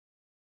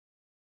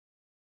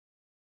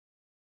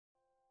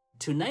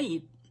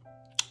tonight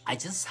I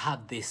just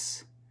have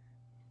this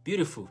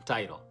beautiful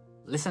title.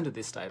 Listen to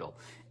this title.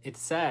 It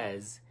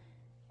says,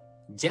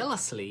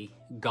 jealously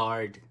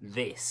guard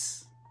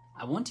this.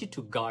 I want you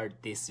to guard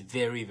this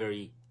very,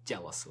 very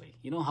jealously.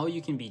 You know how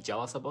you can be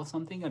jealous about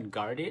something and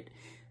guard it?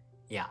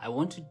 Yeah, I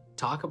want to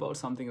talk about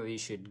something that you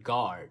should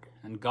guard.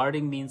 And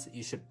guarding means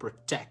you should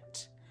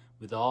protect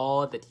with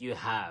all that you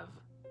have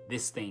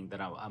this thing that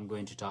I'm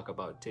going to talk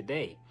about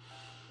today.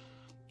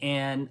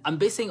 And I'm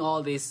basing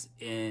all this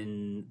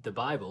in the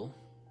Bible,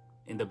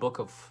 in the book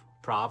of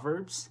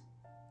Proverbs,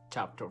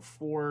 chapter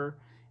 4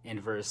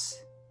 and verse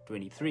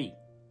 23.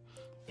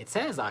 It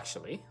says,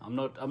 actually, I'm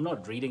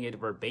not reading it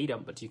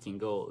verbatim, but you can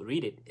go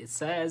read it. It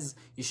says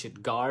you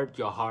should guard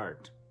your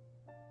heart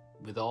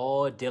with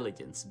all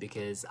diligence,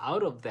 because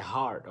out of the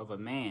heart of a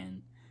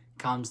man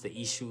comes the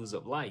issues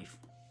of life.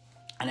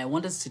 And I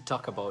want us to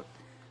talk about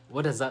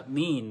what does that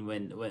mean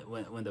when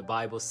the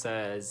Bible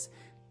says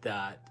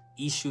that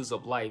issues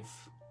of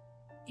life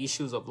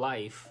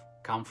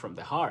come from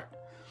the heart.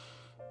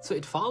 So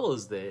it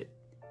follows that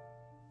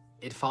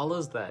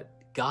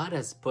God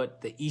has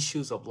put the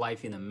issues of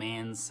life in a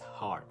man's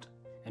heart.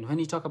 And when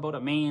you talk about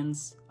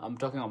I'm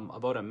talking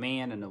about a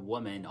man and a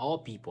woman, all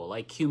people,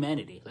 like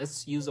humanity.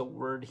 Let's use the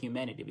word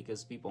humanity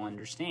because people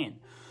understand.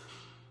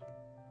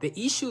 The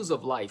issues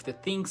of life, the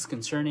things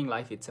concerning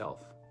life itself,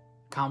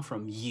 come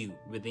from you,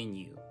 within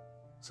you.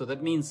 So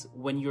that means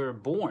when you're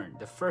born,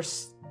 the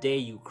first day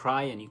you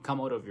cry and you come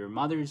out of your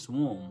mother's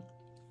womb,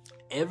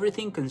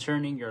 everything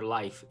concerning your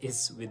life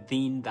is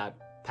within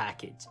that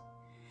package.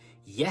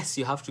 Yes,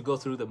 you have to go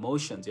through the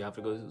motions. You have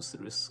to go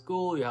through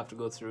school. You have to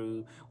go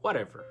through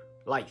whatever,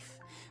 life.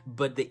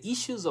 But the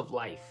issues of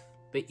life,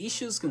 the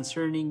issues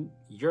concerning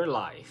your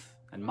life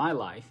and my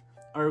life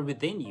are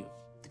within you,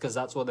 because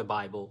that's what the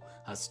Bible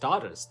has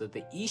taught us, that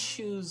the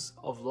issues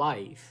of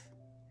life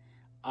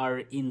are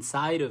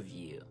inside of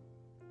you.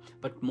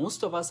 But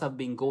most of us have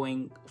been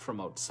going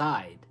from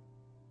outside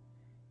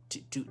to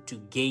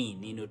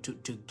gain,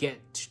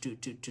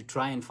 to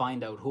try and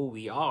find out who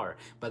we are.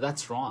 But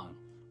that's wrong.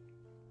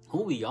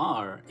 Who we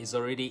are is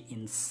already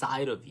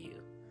inside of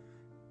you,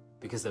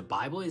 because the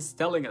Bible is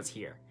telling us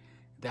here,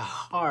 the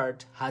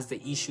heart has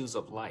the issues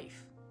of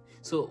life.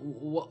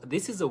 So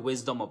this is the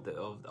wisdom of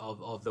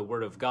the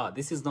Word of God.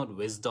 This is not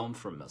wisdom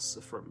from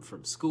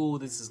school.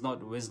 This is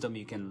not wisdom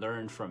you can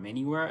learn from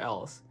anywhere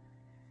else.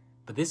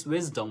 But this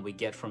wisdom we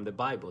get from the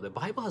Bible. The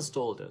Bible has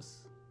told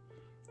us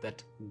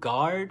that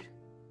guard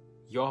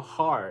your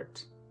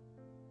heart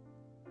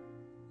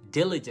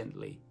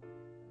diligently,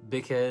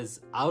 because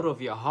out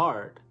of your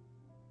heart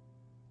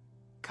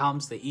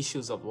comes the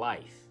issues of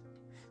life.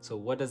 So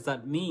what does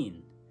that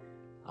mean?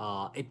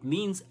 It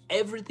means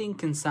everything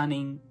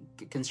concerning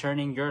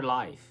your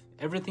life,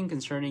 everything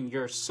concerning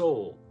your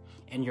soul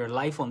and your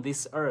life on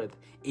this earth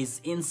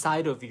is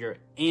inside of your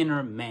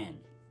inner man.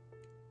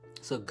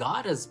 So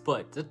God has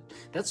put,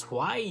 that's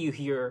why you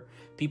hear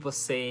people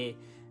say,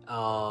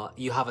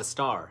 you have a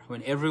star.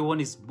 When everyone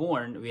is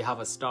born, we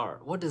have a star.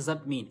 What does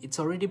that mean? It's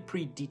already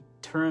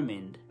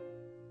predetermined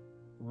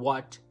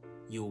what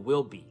you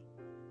will be.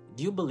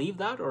 Do you believe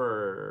that,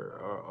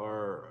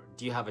 or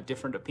do you have a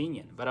different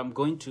opinion? But I'm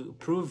going to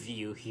prove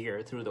you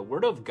here through the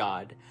Word of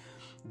God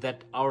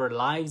that our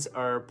lives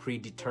are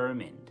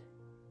predetermined.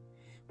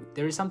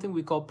 There is something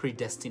we call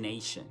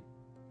predestination.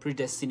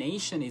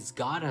 Predestination is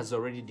God has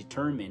already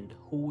determined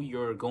who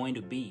you're going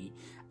to be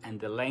and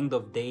the length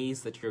of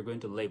days that you're going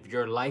to live.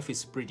 Your life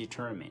is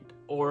predetermined,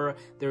 or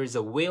there is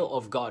a will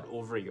of God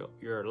over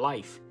your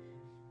life.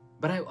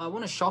 But I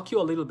want to shock you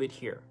a little bit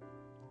here.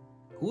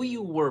 Who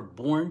you were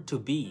born to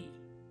be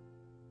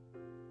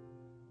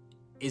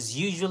is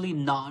usually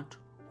not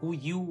who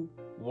you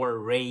were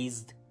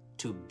raised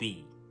to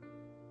be.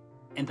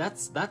 And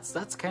that's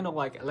kind of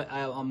like,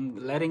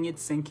 I'm letting it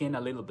sink in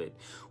a little bit.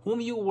 Whom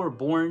you were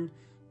born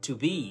to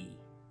be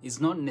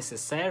is not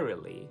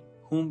necessarily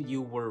whom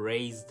you were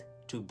raised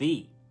to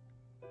be.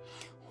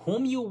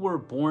 Whom you were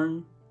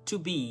born to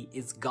be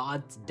is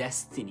God's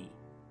destiny.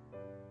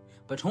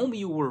 But whom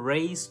you were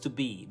raised to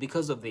be,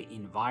 because of the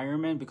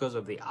environment, because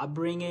of the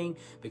upbringing,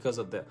 because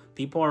of the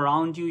people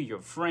around you,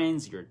 your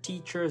friends, your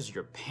teachers,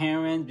 your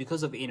parents,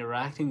 because of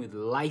interacting with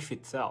life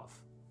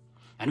itself.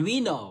 And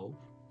we know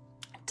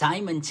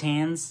time and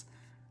chance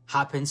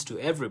happens to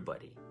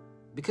everybody.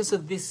 Because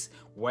of this,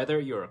 whether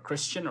you're a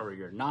Christian or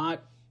you're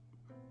not,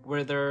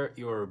 whether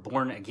you're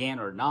born again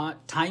or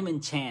not, time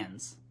and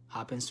chance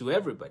happens to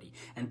everybody.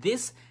 And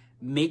this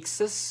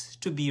makes us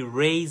to be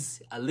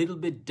raised a little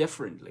bit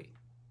differently.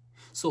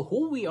 So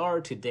who we are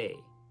today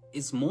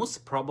is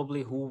most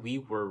probably who we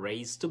were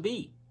raised to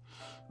be.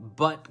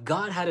 But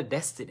God had a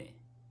destiny.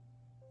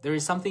 There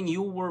is something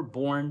you were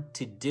born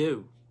to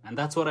do. And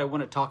that's what I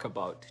want to talk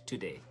about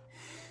today.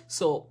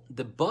 So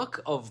the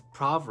book of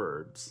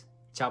Proverbs,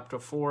 chapter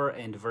 4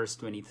 and verse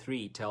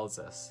 23 tells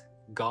us,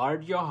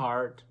 guard your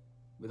heart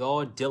with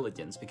all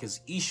diligence,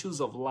 because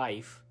issues of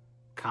life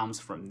comes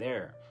from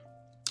there.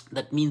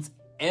 That means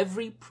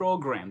every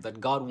program that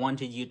God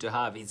wanted you to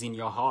have is in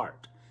your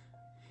heart.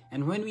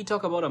 And when we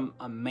talk about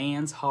a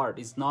man's heart,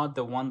 it's not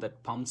the one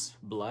that pumps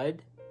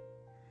blood.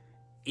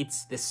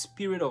 It's the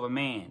spirit of a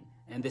man.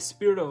 And the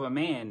spirit of a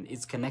man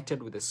is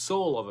connected with the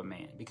soul of a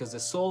man, because the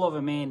soul of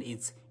a man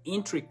is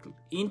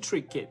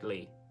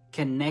intricately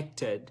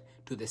connected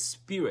to the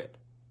spirit.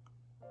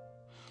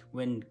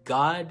 When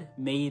God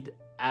made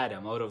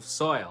Adam out of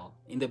soil,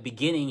 in the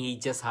beginning he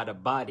just had a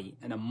body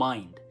and a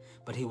mind,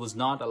 but he was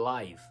not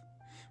alive.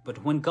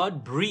 But when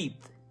God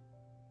breathed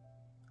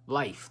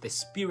life, the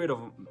spirit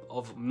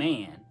of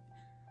man,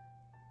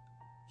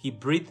 he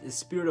breathed the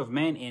spirit of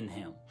man in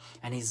him,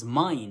 and his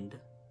mind,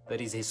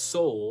 that is his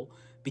soul,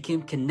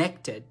 became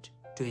connected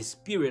to his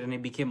spirit, and he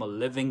became a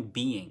living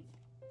being.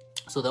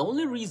 So the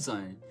only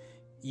reason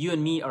you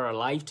and me are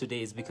alive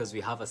today is because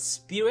we have a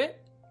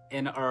spirit,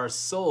 and our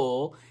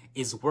soul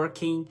is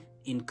working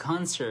in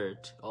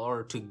concert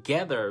or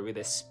together with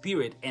the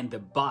spirit and the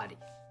body.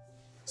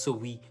 So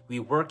we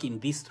work in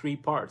these three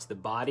parts: the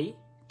body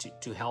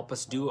to help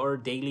us do our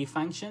daily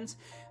functions,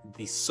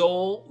 the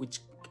soul, which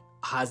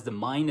has the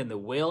mind and the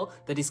will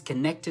that is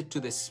connected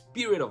to the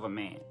spirit of a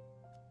man.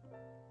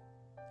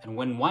 And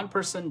when one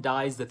person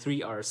dies, the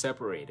three are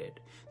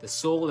separated. The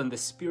soul and the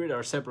spirit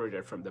are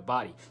separated from the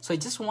body. So I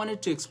just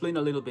wanted to explain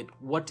a little bit,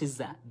 what is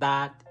that?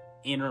 That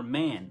inner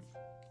man,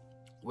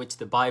 which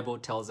the Bible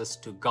tells us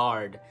to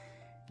guard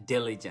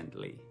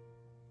diligently.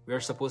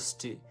 We're supposed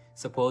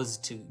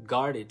to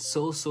guard it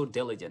so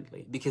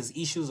diligently, because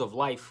issues of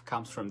life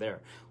comes from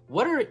there.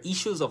 What are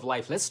issues of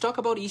life? Let's talk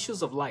about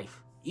issues of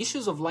life.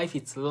 Issues of life,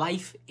 it's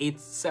life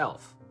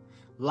itself.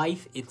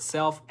 Life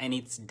itself and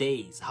its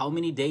days. How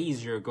many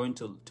days you're going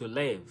to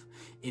live.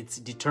 It's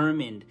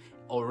determined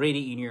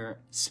already in your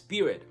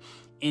spirit.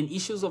 And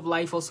issues of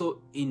life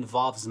also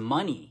involves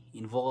money,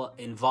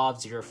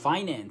 involves your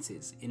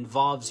finances,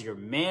 involves your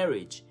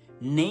marriage.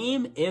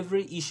 Name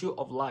every issue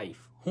of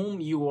life, whom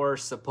you are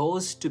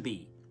supposed to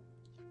be.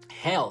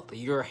 Health,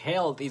 your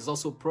health is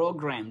also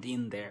programmed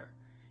in there,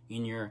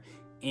 in your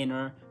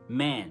inner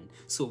man.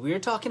 So we're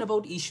talking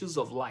about issues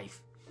of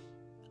life.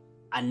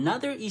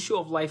 Another issue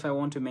of life I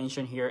want to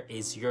mention here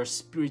is your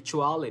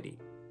spirituality.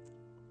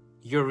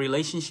 Your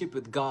relationship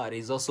with God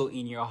is also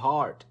in your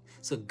heart.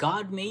 So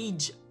God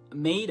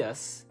made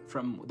us,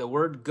 from the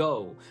word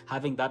go,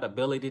 having that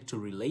ability to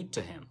relate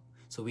to Him.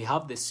 So we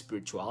have this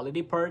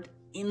spirituality part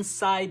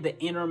inside the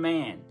inner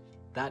man.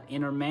 That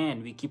inner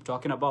man we keep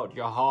talking about,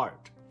 your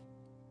heart.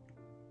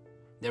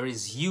 There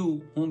is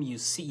you whom you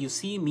see. You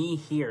see me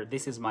here.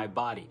 This is my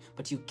body.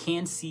 But you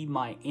can't see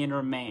my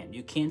inner man.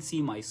 You can't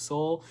see my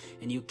soul,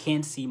 and you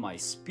can't see my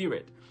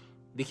spirit,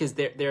 because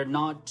they're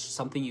not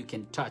something you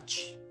can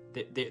touch.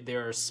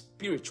 They're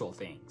spiritual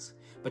things.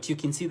 But you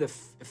can see the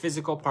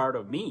physical part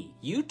of me.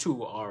 You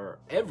too are,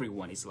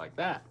 everyone is like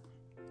that.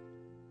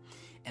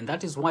 And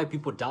that is why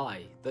people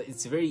die.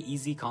 It's a very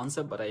easy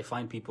concept, but I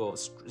find people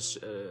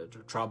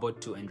troubled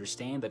to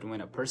understand that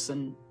when a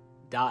person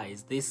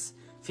dies, this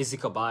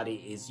physical body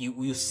is,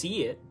 you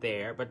see it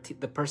there, but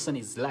the person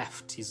is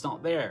left. He's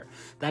not there.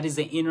 That is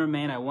the inner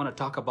man I want to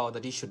talk about,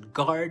 that he should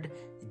guard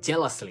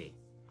jealously.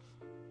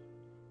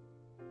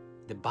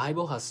 The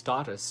Bible has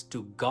taught us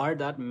to guard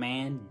that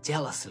man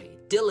jealously,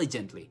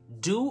 diligently.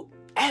 Do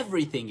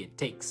everything it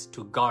takes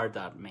to guard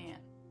that man.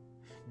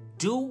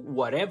 Do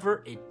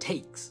whatever it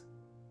takes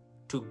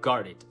to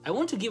guard it. I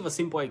want to give a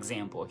simple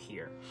example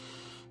here.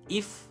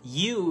 If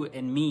you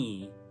and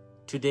me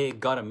today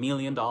got $1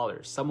 million,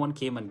 someone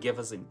came and gave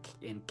us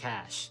in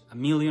cash, $1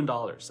 million,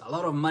 a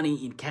lot of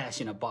money in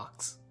cash in a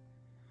box,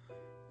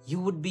 you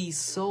would be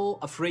so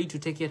afraid to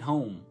take it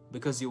home,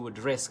 because you would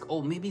risk,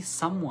 oh, maybe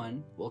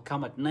someone will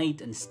come at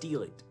night and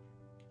steal it.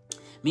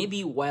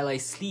 Maybe while I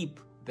sleep,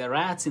 the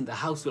rats in the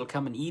house will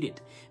come and eat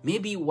it.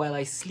 Maybe while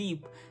I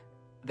sleep,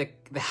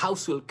 the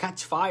house will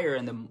catch fire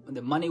and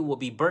the money will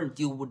be burnt.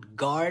 You would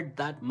guard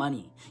that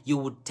money. You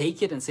would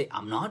take it and say,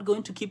 I'm not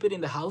going to keep it in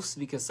the house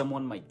because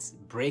someone might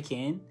break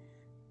in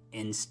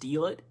and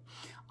steal it.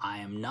 I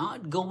am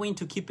not going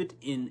to keep it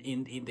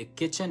in the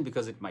kitchen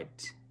because it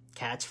might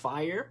catch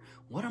fire.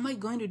 What am I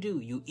going to do?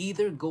 You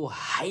either go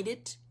hide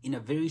it in a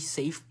very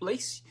safe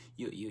place,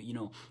 you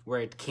know,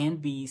 where it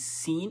can't be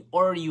seen,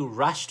 or you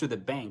rush to the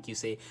bank. You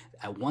say,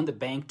 I want the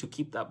bank to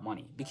keep that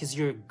money, because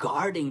you're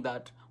guarding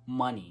that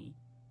money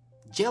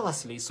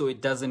jealously so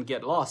it doesn't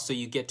get lost, so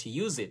you get to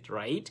use it,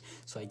 right?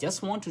 So I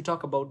just want to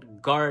talk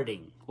about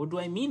guarding. What do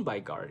I mean by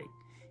guarding?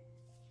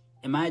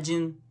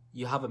 Imagine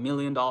you have $1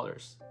 million.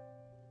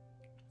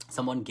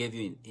 Someone gave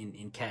you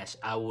in cash.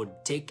 I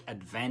would take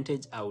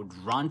advantage. I would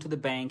run to the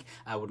bank.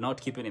 I would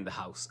not keep it in the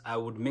house. I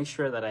would make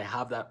sure that I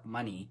have that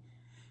money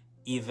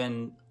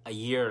even a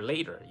year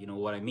later. You know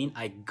what I mean?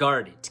 I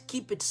guard it.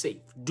 Keep it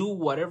safe. Do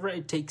whatever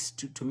it takes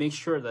to make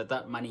sure that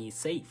that money is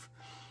safe.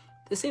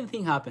 The same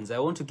thing happens. I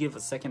want to give a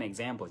second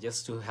example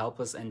just to help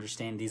us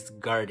understand this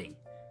guarding.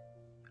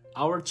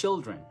 Our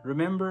children,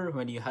 remember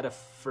when you had a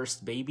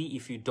first baby?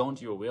 If you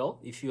don't, you will.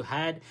 If you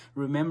had,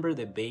 remember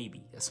the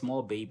baby, a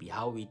small baby,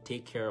 how we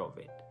take care of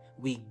it.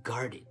 We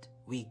guard it.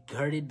 We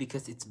guard it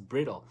because it's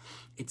brittle,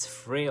 it's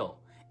frail,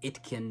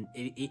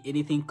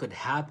 anything could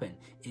happen.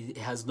 It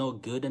has no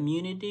good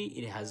immunity.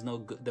 It has no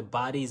good, the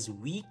body is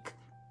weak,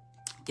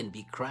 can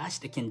be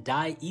crushed, it can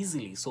die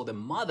easily. So the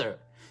mother,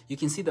 you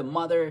can see the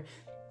mother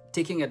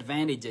taking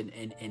advantage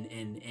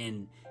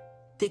and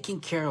taking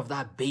care of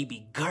that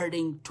baby,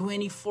 guarding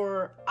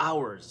 24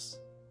 hours.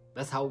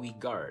 That's how we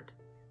guard.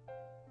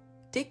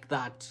 Take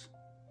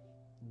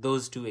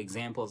those two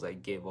examples I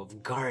gave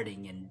of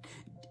guarding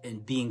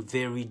and being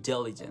very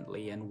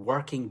diligently and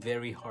working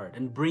very hard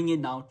and bring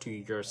it out to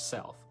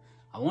yourself.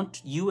 I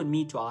want you and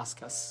me to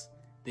ask us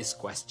this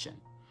question.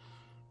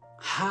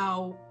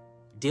 How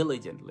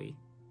diligently,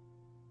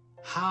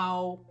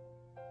 how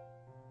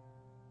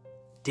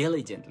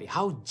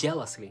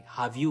jealously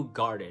have you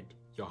guarded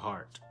your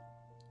heart?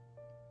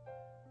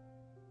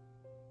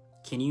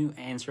 Can you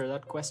answer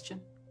that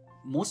question?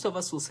 Most of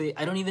us will say,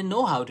 I don't even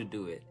know how to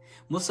do it.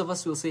 Most of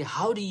us will say,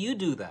 how do you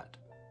do that?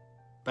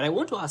 But I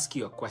want to ask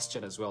you a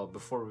question as well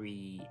before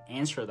we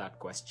answer that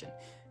question.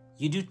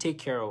 You do take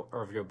care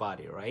of your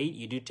body, right?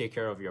 You do take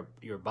care of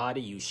your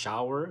body. You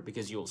shower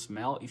because you'll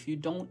smell. If you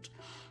don't,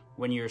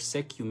 when you're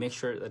sick, you make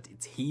sure that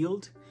it's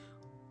healed.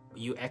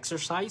 You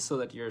exercise so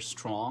that you're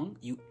strong.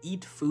 You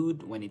eat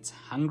food when it's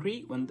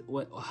hungry. When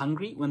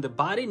the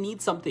body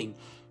needs something,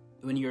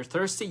 when you're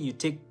thirsty, you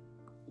take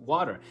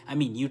water.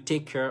 You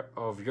take care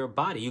of your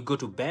body. You go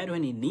to bed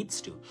when it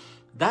needs to.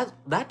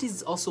 That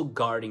is also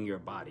guarding your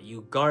body.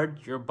 You guard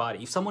your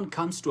body. If someone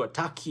comes to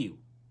attack you,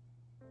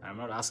 I'm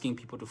not asking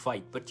people to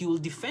fight, but you will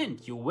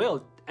defend. You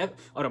will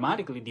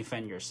automatically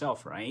defend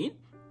yourself, right?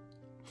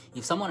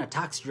 If someone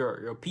attacks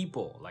your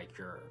people, like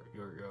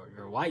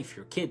your wife,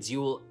 your kids,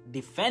 you will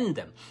defend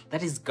them.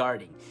 That is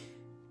guarding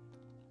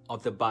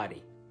of the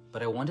body.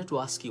 But I wanted to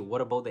ask you, what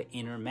about the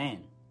inner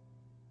man?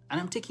 And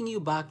I'm taking you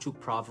back to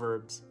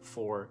Proverbs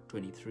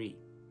 4:23.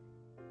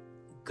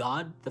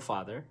 God the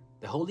Father,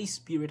 the Holy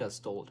Spirit has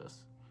told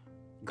us,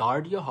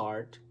 guard your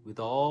heart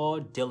with all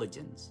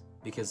diligence,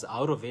 because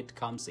out of it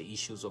comes the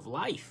issues of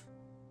life.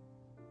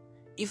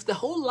 If the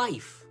whole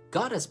life,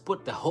 God has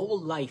put the whole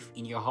life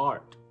in your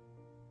heart,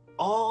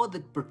 all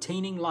the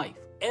pertaining life,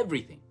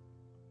 everything,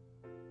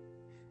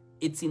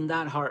 it's in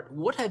that heart.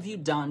 What have you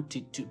done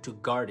to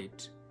guard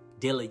it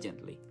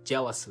diligently,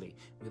 jealously,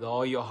 with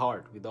all your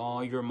heart, with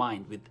all your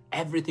mind, with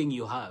everything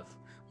you have?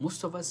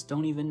 Most of us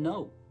don't even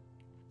know.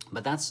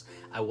 But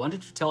I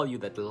wanted to tell you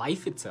that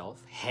life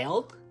itself,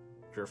 health,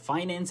 your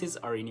finances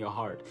are in your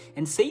heart.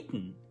 And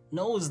Satan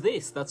knows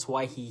this. That's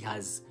why he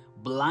has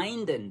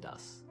blinded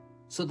us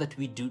so that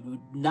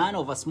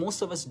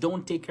most of us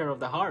don't take care of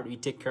the heart. We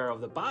take care of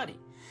the body.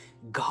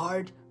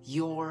 Guard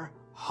your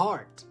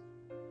heart.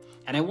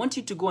 And I want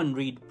you to go and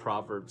read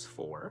Proverbs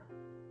 4,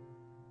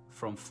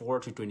 from 4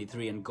 to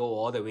 23 and go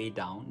all the way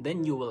down.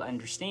 Then you will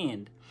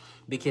understand,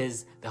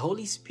 because the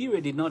Holy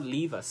Spirit did not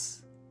leave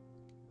us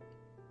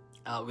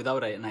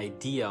without an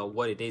idea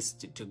what it is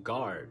to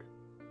guard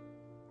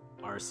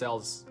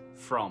ourselves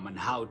from and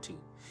how to.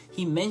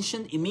 He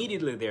mentioned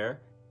immediately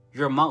there,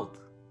 your mouth.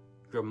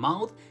 Your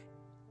mouth,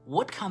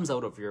 what comes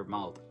out of your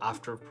mouth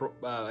after,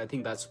 I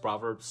think that's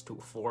Proverbs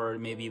 4,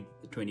 maybe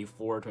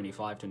 24,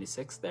 25,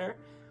 26 there.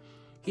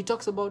 He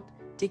talks about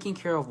taking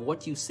care of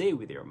what you say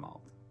with your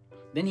mouth.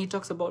 Then he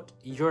talks about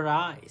your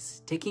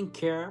eyes, taking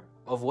care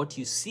of what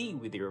you see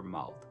with your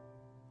mouth.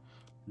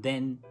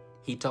 Then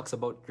he talks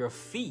about your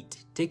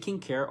feet, taking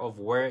care of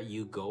where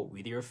you go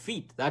with your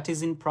feet. That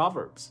is in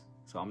Proverbs.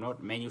 So I'm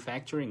not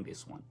manufacturing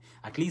this one.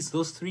 At least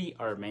those three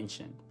are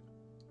mentioned.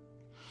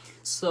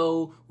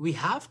 So we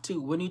have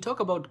to, when you talk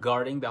about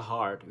guarding the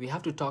heart, we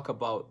have to talk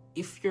about,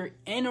 if your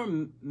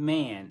inner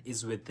man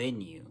is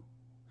within you,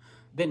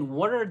 then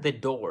what are the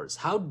doors?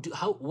 How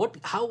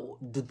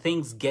do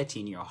things get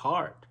in your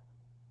heart?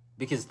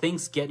 Because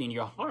things get in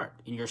your heart,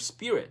 in your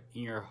spirit,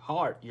 in your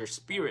heart, your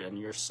spirit, and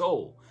your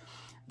soul.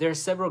 There are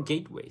several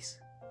gateways.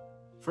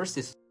 First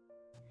is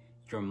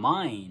your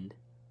mind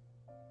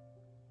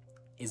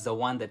is the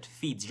one that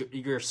feeds.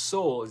 Your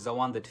soul is the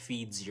one that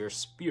feeds your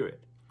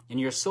spirit. And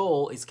your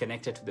soul is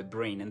connected to the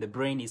brain, and the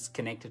brain is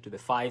connected to the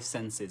 5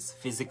 senses,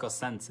 physical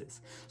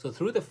senses. So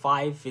through the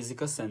 5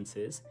 physical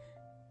senses,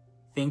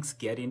 things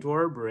get into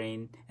our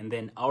brain, and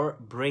then our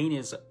brain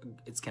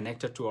it's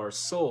connected to our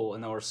soul,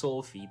 and our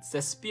soul feeds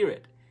the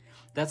spirit.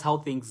 That's how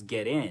things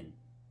get in.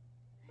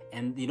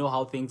 And you know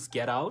how things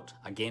get out?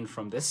 Again,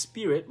 from the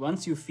spirit.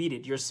 Once you feed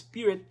it, your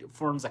spirit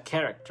forms a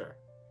character.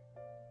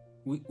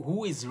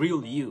 Who is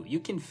real you?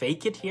 You can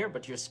fake it here,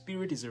 but your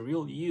spirit is a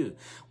real you.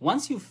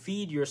 Once you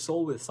feed your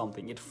soul with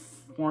something, it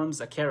forms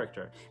a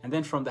character. And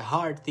then from the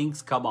heart,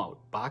 things come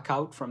out. Back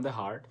out from the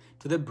heart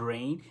to the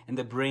brain, and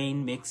the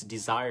brain makes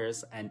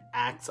desires and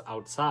acts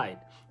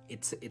outside.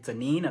 It's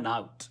an in and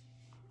out.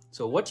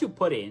 So what you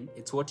put in,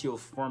 it's what you'll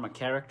form a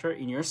character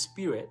in your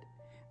spirit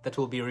that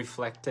will be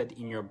reflected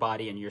in your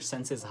body and your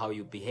senses, how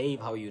you behave,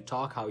 how you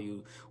talk,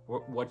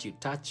 what you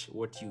touch,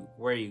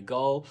 where you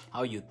go,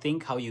 how you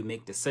think, how you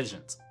make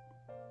decisions.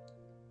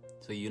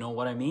 So you know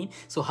what I mean?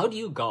 So how do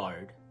you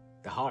guard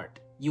the heart?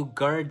 You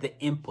guard the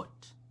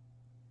input,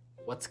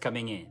 what's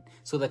coming in,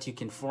 so that you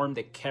can form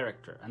the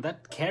character. And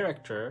that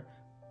character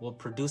will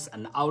produce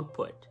an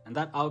output. And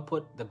that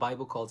output, the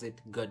Bible calls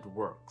it good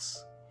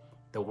works.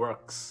 The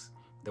works,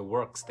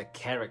 the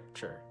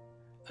character.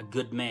 A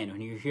good man.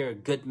 When you hear a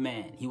good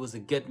man, he was a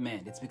good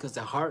man. It's because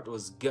the heart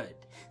was good.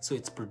 So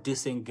it's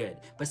producing good.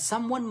 But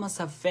someone must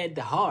have fed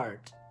the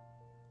heart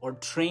or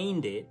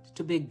trained it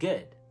to be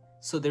good.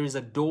 So there is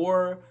a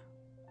doorway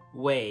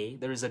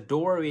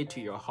to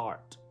your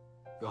heart.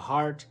 Your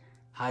heart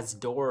has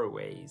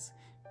doorways.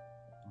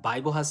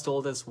 Bible has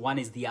told us one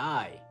is the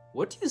eye.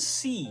 What you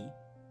see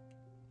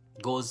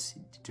goes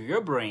to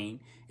your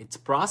brain, it's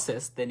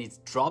processed, then it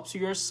drops to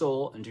your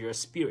soul and to your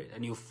spirit,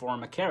 and you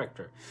form a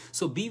character.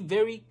 So be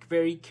very,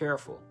 very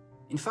careful.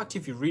 In fact,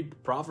 if you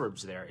read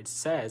Proverbs there, it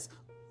says,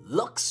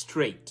 look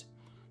straight.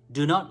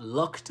 Do not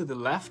look to the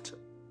left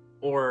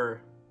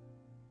or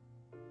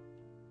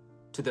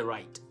to the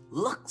right.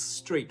 Look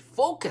straight.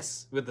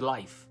 Focus with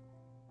life.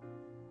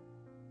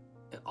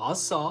 It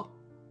also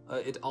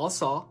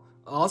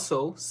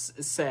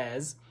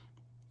says,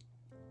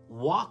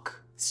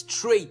 walk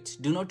straight.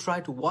 Do not try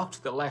to walk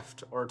to the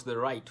left or to the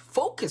right.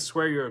 Focus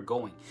where you're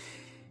going.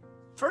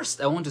 First,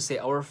 I want to say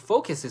our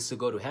focus is to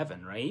go to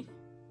heaven, right?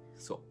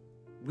 So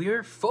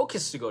we're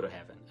focused to go to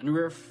heaven, and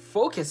we're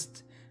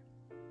focused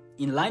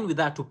in line with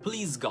that to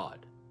please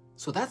God.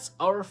 So that's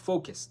our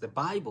focus. The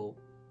Bible,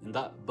 in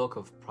that book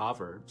of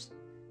Proverbs,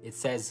 it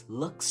says,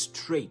 look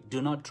straight.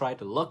 Do not try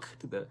to look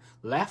to the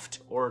left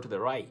or to the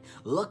right.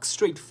 Look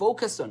straight.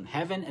 Focus on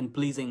heaven and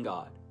pleasing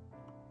God.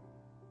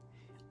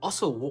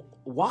 Also,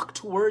 walk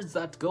towards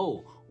that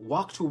goal.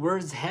 Walk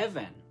towards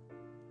heaven.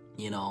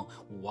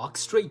 Walk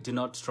straight. Do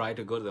not try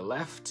to go to the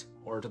left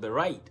or to the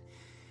right.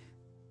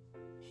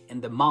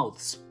 In the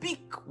mouth,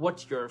 speak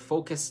what you're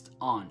focused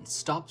on.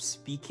 Stop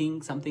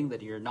speaking something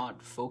that you're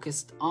not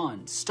focused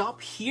on. Stop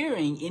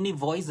hearing any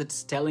voice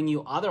that's telling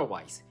you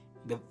otherwise.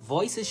 The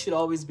voices should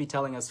always be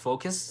telling us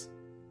focus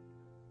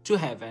to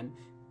heaven,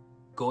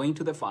 going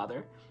to the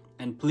Father,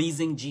 and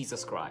pleasing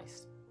Jesus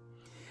Christ.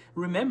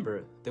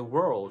 Remember, the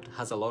world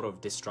has a lot of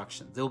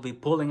distractions. They'll be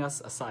pulling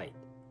us aside.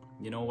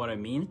 You know what I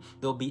mean?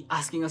 They'll be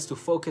asking us to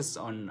focus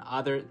on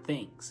other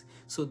things.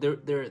 So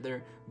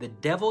the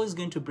devil is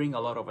going to bring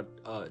a lot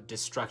of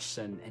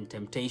distraction and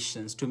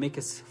temptations to make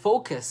us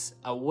focus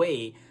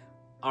away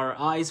our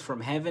eyes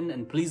from heaven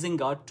and pleasing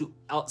God to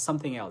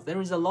something else.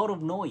 There is a lot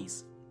of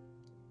noise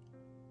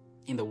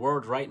in the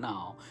world right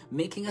now,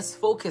 making us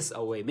focus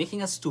away,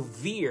 making us to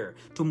veer,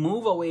 to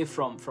move away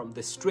from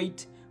the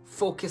straight,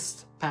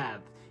 focused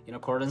path in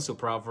accordance to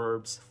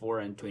Proverbs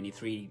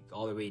 4:23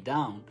 all the way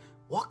down.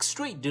 Walk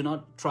straight. Do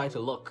not try to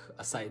look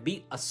aside.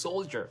 Be a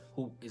soldier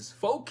who is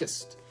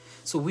focused.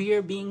 So we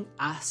are being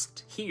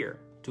asked here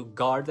to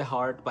guard the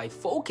heart by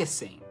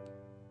focusing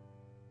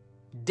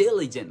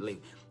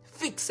diligently,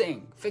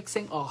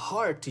 fixing our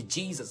heart to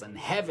Jesus and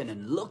heaven,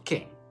 and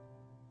looking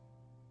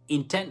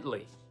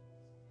intently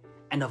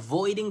and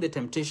avoiding the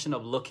temptation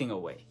of looking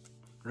away.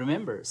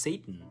 Remember,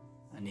 Satan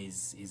and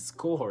his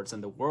cohorts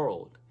in the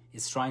world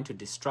is trying to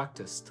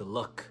distract us to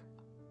look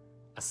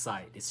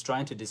aside. It's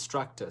trying to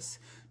distract us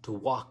to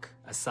walk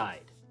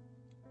aside.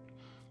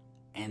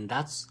 And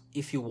that's,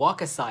 if you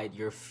walk aside,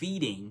 you're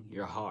feeding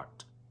your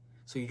heart.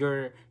 So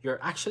you're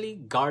actually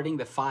guarding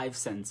the five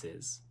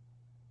senses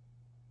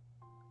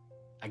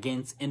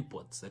against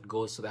inputs that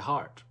goes to the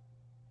heart.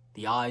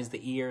 The eyes,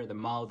 the ear, the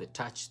mouth, the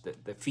touch,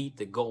 the feet,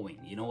 the going,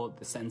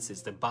 the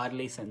senses, the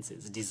bodily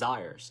senses,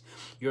 desires.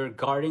 You're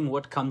guarding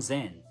what comes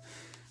in.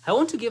 I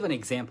want to give an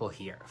example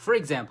here. For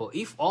example,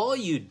 if all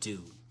you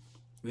do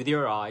with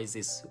your eyes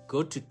is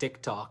go to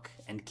TikTok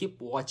and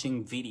keep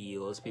watching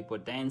videos, people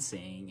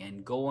dancing,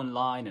 and go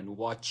online and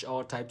watch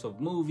all types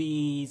of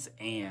movies,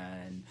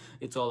 and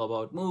it's all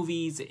about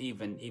movies,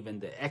 even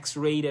the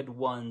X-rated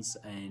ones,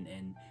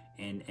 and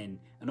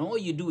all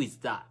you do is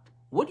that.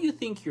 What do you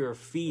think you're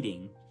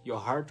feeding your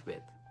heart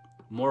with?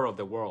 More of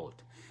the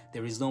world.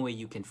 There is no way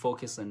you can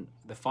focus on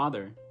the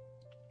Father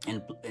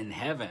and in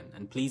heaven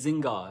and pleasing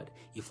God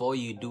if all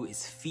you do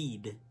is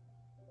feed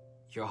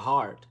your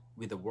heart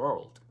with the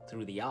world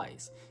through the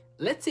eyes.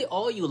 Let's say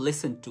all you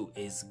listen to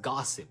is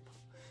gossip.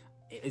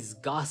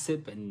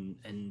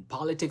 And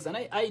politics, and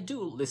I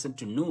do listen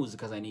to news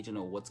because I need to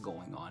know what's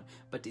going on,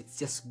 but it's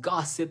just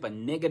gossip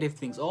and negative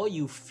things. All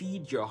you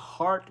feed your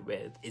heart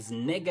with is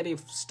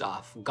negative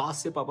stuff,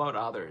 gossip about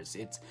others.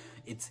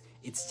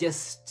 It's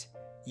just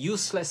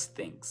useless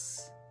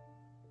things,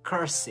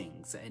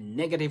 cursings and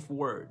negative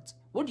words.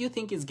 What do you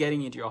think is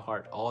getting into your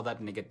heart? All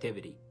that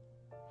negativity.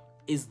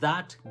 Is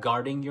that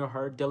guarding your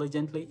heart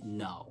diligently?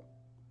 No,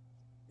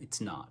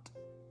 it's not.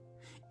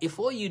 If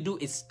all you do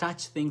is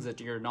touch things that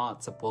you're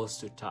not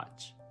supposed to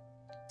touch,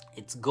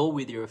 it's go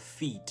with your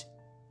feet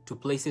to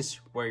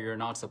places where you're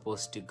not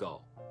supposed to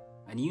go.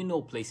 And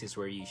places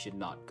where you should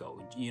not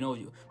go.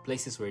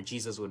 Places where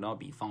Jesus would not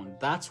be found.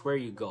 That's where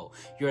you go.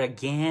 You're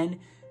again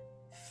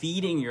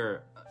feeding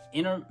your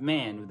inner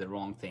man with the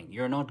wrong thing.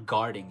 You're not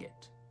guarding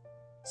it.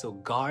 So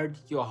guard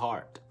your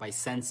heart by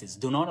senses.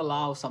 Do not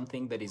allow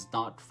something that is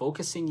not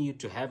focusing you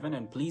to heaven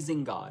and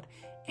pleasing God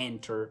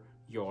enter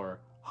your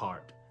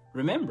heart.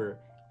 Remember,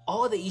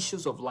 all the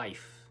issues of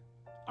life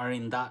are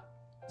in that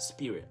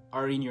spirit,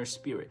 are in your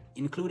spirit,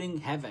 including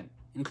heaven,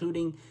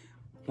 including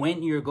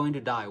when you're going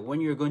to die, when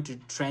you're going to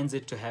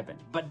transit to heaven.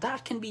 But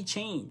that can be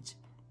changed.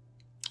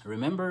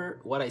 Remember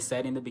what I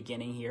said in the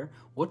beginning here?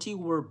 What you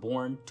were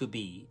born to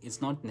be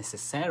is not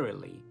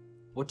necessarily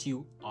what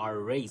you are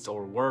raised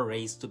or were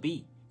raised to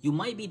be. You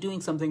might be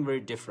doing something very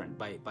different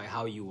by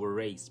how you were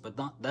raised, but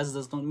that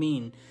does not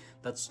mean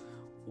that's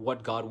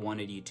what God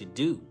wanted you to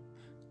do.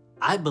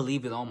 I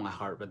believe with all my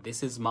heart, but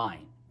this is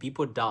mine.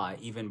 People die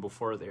even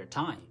before their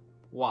time.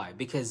 Why?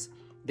 Because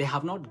they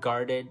have not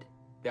guarded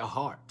their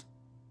heart.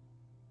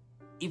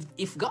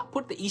 If God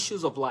put the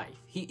issues of life,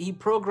 he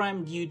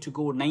programmed you to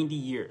go 90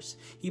 years.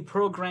 He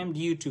programmed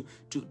you to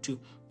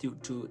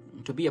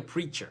be a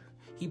preacher.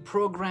 He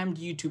programmed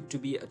you to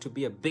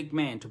be a big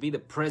man, to be the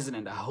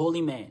president, a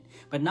holy man.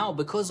 But now,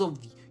 because of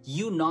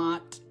you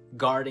not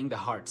guarding the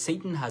heart,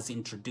 Satan has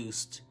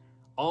introduced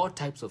all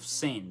types of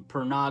sin,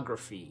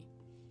 pornography,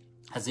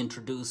 has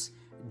introduced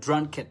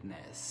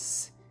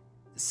drunkenness,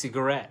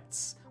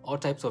 cigarettes, all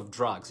types of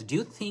drugs. Do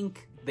you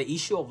think the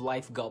issue of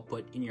life God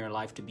put in your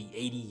life to be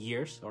 80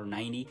 years or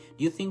 90,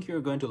 do you think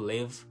you're going to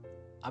live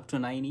up to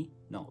 90?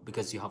 No,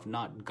 because you have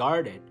not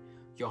guarded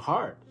your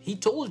heart. He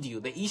told you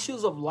the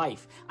issues of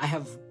life. I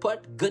have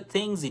put good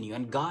things in you,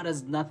 and God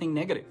has nothing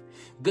negative.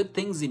 Good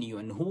things in you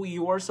and who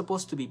you are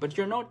supposed to be, but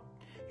you're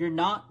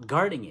not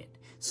guarding it.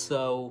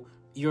 So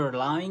you're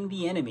allowing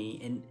the enemy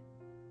and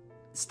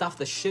stuff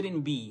that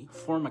shouldn't be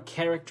form a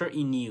character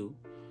in you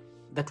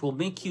that will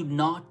make you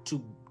not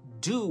to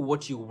do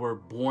what you were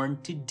born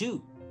to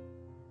do.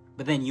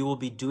 But then you will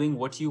be doing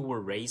what you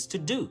were raised to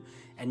do,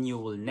 and you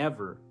will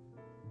never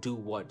do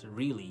what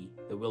really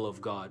the will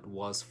of God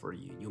was for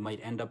you. You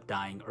might end up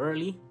dying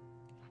early.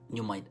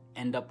 You might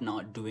end up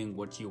not doing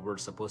what you were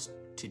supposed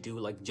to do,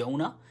 like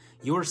Jonah.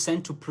 You were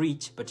sent to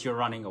preach, but you're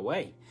running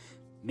away.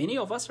 Many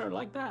of us are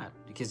like that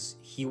because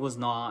he was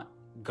not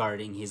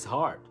guarding his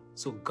heart.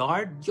 So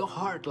guard your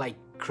heart like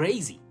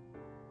crazy.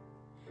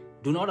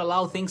 Do not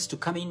allow things to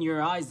come in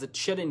your eyes that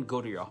shouldn't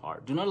go to your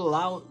heart. Do not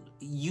allow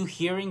you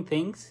hearing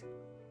things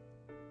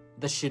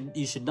that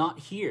you should not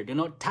hear. Do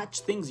not touch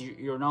things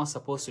you're not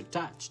supposed to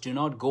touch. Do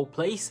not go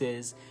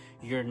places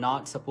you're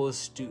not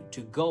supposed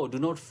to go. Do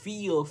not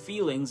feel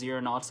feelings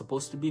you're not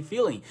supposed to be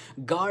feeling.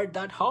 Guard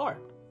that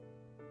heart.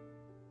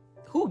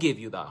 Who gave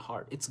you that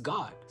heart? It's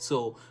God.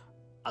 So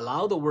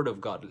allow the word of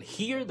God.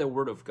 Hear the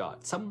word of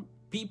God. Some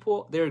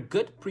people, they're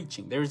good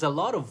preaching. There's a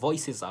lot of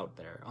voices out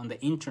there on the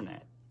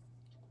internet.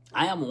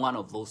 I am one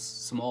of those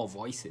small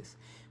voices.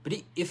 But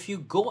if you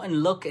go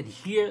and look and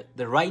hear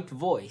the right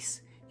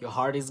voice, your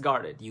heart is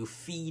guarded. You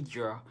feed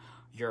your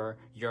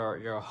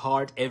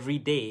heart every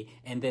day,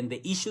 and then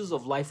the issues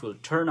of life will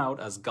turn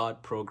out as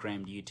God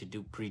programmed you to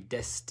do,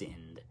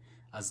 predestined.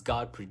 As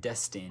God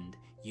predestined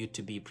you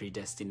to be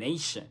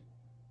predestination.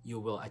 You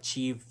will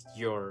achieve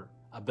your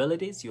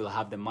abilities. You'll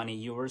have the money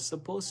you were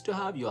supposed to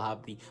have. You'll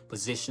have the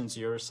positions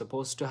you're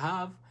supposed to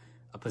have.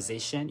 A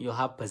position, you'll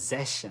have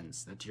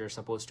possessions that you're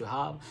supposed to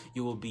have.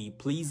 You will be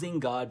pleasing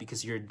God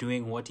because you're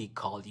doing what He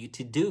called you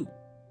to do.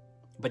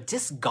 But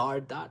just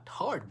guard that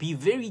heart. Be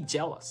very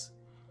jealous.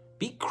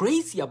 Be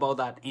crazy about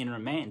that inner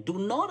man. Do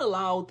not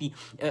allow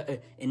an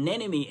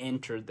enemy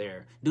enter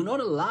there. Do not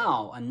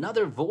allow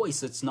another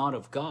voice that's not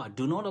of God.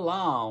 Do not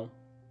allow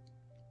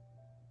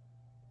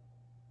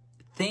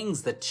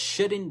things that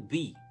shouldn't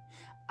be.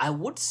 I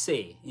would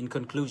say, in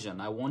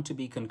conclusion, I want to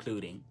be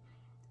concluding,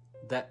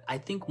 that I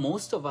think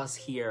most of us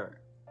here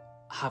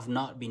have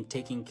not been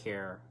taking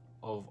care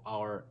of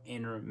our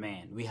inner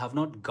man. We have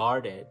not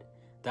guarded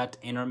that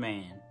inner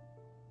man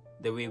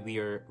the way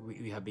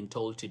we have been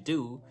told to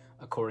do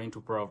according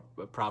to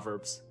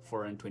Proverbs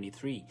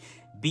 4:23.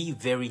 Be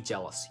very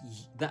jealous.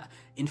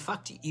 In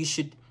fact, you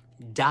should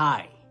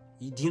die.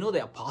 Do you know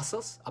the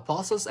apostles?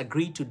 Apostles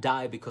agreed to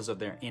die because of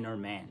their inner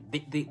man.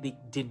 They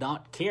did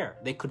not care.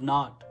 They could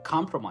not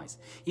compromise.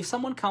 If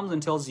someone comes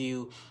and tells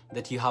you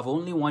that you have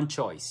only one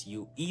choice,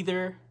 you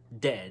either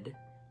dead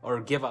or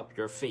give up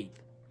your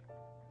faith.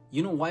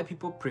 You know why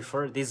people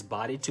prefer this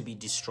body to be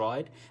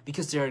destroyed?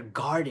 Because they're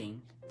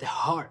guarding the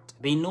heart.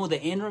 They know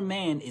the inner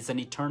man is an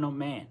eternal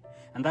man.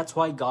 And that's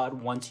why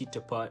God wants you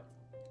to put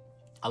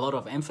a lot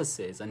of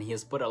emphasis, and He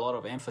has put a lot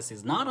of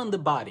emphasis not on the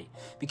body,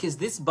 because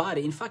this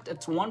body, in fact,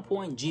 at one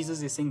point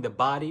Jesus is saying the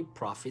body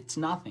profits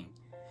nothing.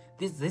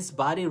 This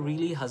body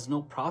really has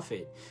no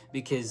profit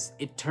because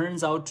it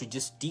turns out to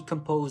just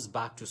decompose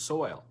back to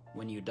soil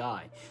when you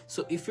die.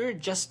 So if you're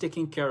just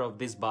taking care of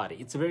this body,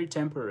 it's very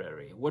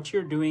temporary. What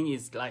you're doing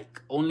is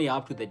like only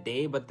up to the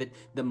day, but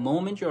the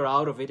moment you're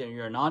out of it and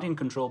you're not in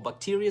control,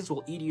 bacteria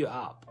will eat you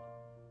up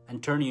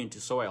and turn you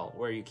into soil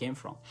where you came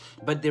from.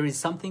 But there is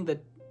something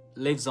that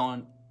lives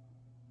on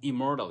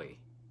immortally,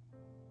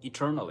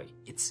 eternally.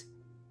 It's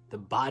the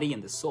body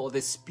and the soul,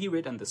 the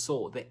spirit and the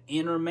soul, the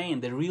inner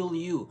man, the real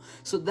you.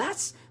 So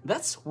that's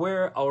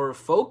where our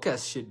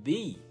focus should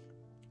be.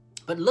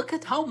 But look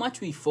at how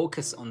much we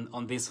focus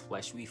on this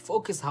flesh. We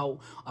focus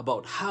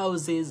about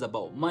houses,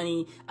 about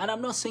money, and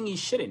I'm not saying you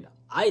shouldn't.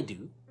 I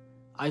do.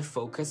 I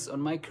focus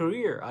on my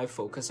career. I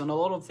focus on a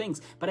lot of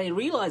things. But I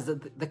realize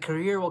that the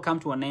career will come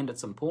to an end at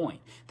some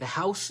point. The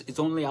house is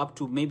only up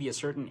to maybe a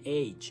certain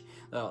age.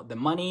 The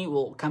money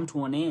will come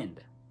to an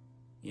end.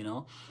 You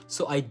know,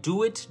 so I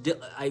do it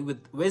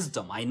with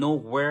wisdom. I know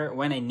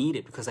when I need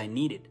it, because I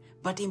need it.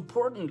 But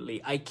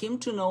importantly, I came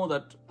to know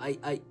that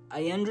I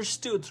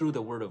understood through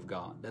the Word of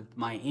God that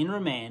my inner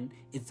man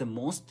is the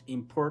most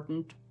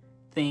important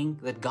thing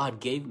that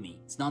God gave me.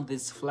 It's not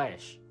this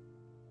flesh.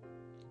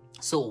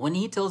 So when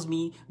he tells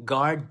me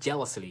guard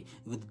jealously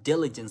with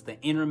diligence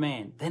the inner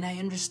man, then I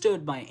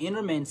understood my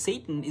inner man,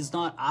 Satan, is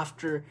not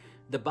after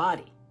the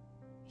body.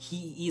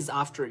 He is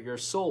after your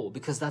soul,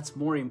 because that's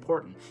more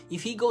important.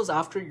 If he goes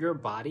after your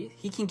body,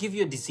 he can give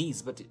you a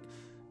disease, but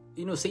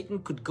you know, Satan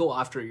could go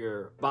after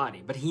your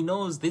body, but he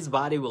knows this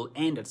body will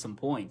end at some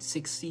point,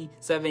 60,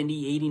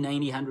 70, 80,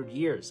 90, 100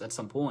 years at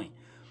some point.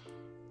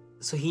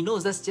 So he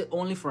knows that's just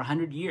only for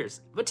 100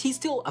 years, but he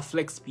still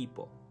afflicts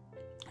people.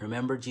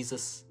 Remember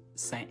Jesus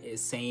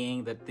is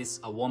saying that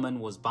a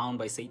woman was bound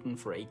by Satan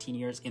for 18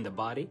 years in the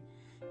body?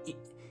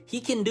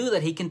 He can do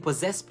that. He can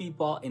possess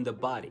people in the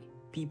body.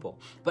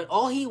 But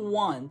all he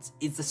wants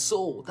is the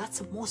soul. That's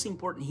the most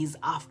important. He's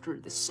after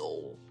the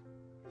soul.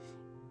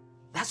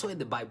 That's why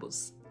the Bible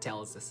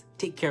tells us,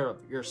 take care of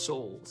your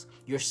souls,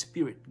 your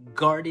spirit,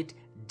 guard it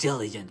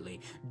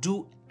diligently.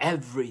 Do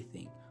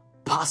everything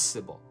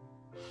possible,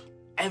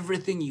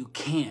 everything you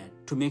can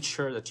to make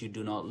sure that you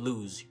do not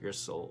lose your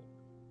soul.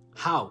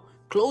 How?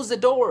 Close the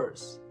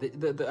doors.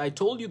 I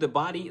told you the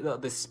body,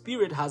 the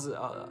spirit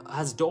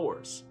has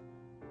doors.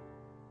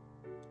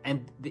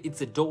 And it's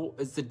the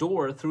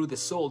door through the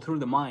soul, through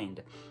the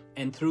mind,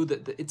 and through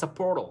it's a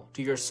portal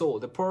to your soul.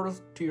 The portal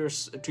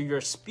to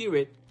your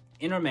spirit,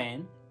 inner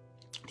man,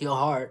 to your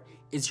heart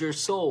is your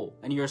soul,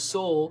 and your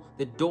soul,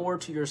 the door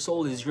to your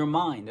soul is your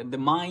mind, and the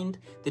mind,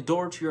 the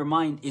door to your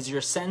mind is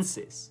your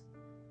senses.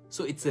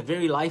 So it's the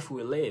very life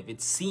we live.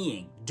 It's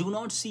seeing. Do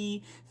not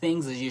see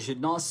things that you should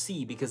not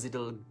see, because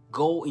it'll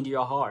go into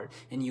your heart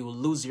and you will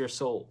lose your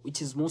soul,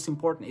 which is most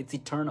important. It's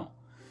eternal.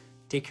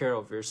 Take care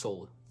of your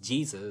soul.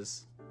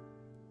 Jesus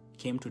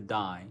came to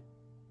die,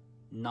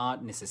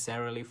 not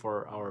necessarily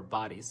for our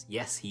bodies.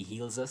 Yes, he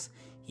heals us.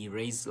 He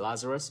raised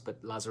Lazarus,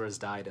 but Lazarus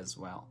died as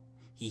well.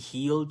 He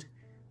healed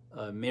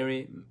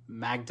Mary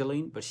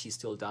Magdalene, but she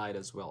still died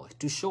as well,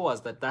 to show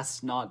us that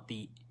that's not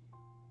the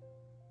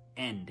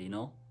end, you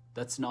know.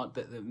 That's not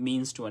the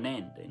means to an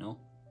end, you know.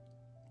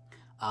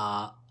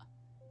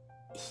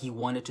 He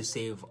wanted to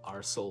save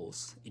our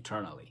souls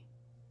eternally.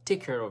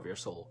 Take care of your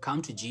soul.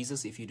 Come to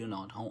Jesus if you do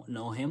not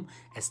know him.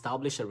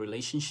 Establish a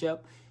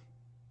relationship.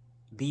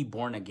 Be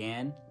born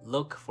again.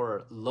 Look for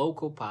a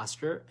local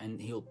pastor, and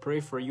he'll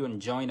pray for you,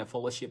 and join a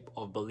fellowship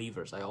of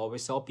believers. I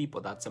always tell people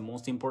that's the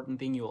most important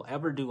thing you will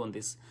ever do on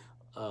this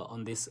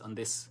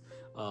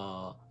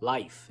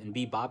life, and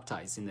be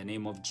baptized in the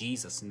name of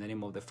Jesus, in the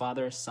name of the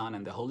Father, Son,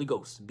 and the Holy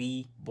Ghost.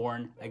 Be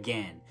born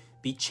again.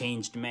 Be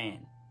changed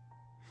man.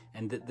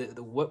 And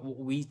what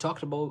we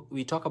talk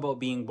about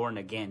being born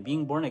again.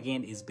 Being born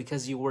again is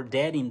because you were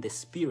dead in the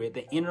spirit,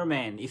 the inner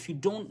man. If you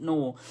don't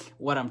know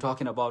what I'm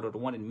talking about or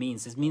what it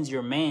means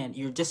your man,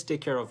 you just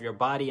take care of your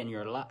body and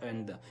your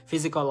and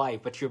physical life,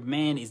 but your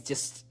man is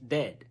just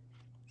dead.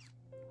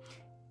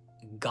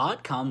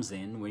 God comes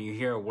in when you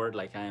hear a word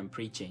like I am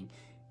preaching.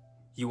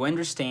 You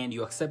understand,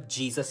 you accept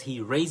Jesus, he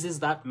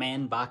raises that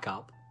man back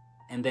up,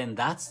 and then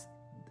that's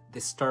the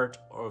start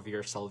of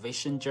your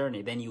salvation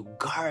journey. Then you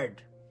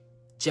guard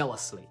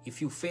jealously.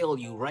 If you fail,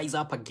 you rise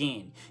up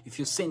again. If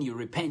you sin, you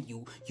repent.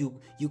 You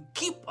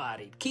keep at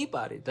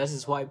it. That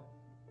is why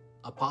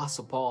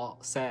Apostle Paul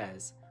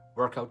says,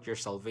 work out your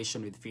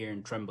salvation with fear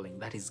and trembling.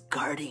 That is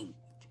guarding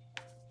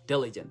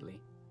diligently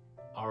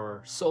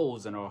our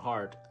souls and our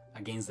heart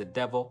against the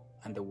devil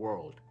and the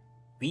world.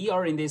 We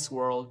are in this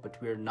world, but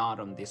we're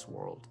not on this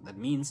world. That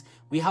means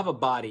we have a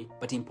body,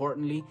 but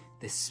importantly,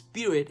 the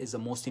spirit is the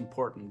most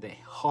important, the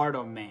heart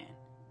of man.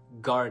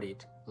 Guard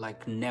it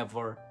like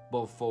never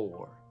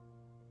before.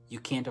 You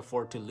can't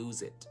afford to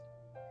lose it.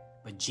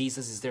 But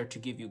Jesus is there to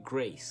give you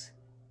grace.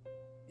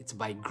 It's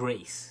by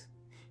grace,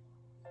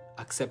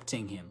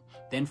 accepting him.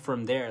 Then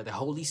from there, the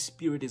Holy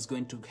Spirit is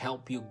going to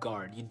help you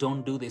guard. You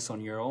don't do this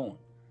on your own.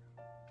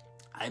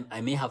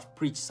 I may have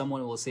preached,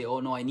 someone will say, oh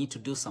no, I need to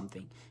do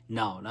something.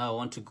 Now I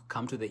want to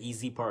come to the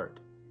easy part.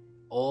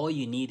 All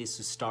you need is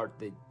to start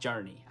the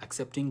journey,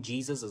 accepting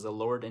Jesus as a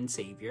Lord and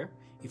Savior.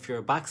 If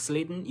you're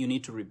backslidden, you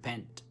need to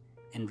repent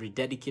and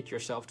rededicate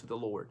yourself to the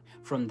Lord.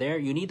 From there,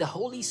 you need the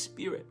Holy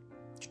Spirit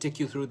to take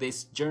you through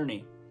this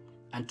journey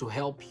and to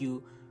help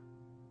you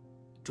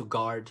to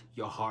guard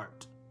your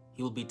heart.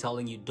 He will be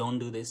telling you, don't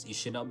do this, you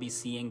should not be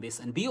seeing this,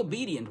 and be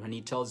obedient when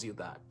he tells you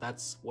that.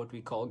 That's what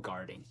we call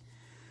guarding.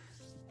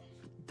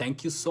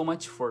 Thank you so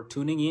much for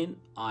tuning in.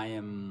 I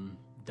am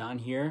done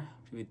here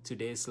with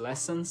today's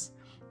lessons.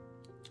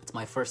 It's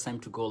my first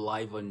time to go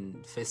live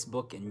on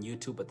Facebook and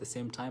YouTube at the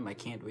same time. I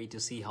can't wait to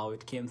see how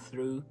it came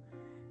through.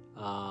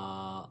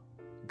 God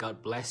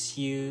bless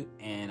you,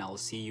 and I'll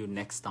see you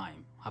next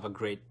time. Have a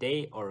great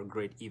day or a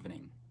great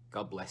evening.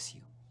 God bless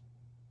you.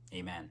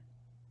 Amen.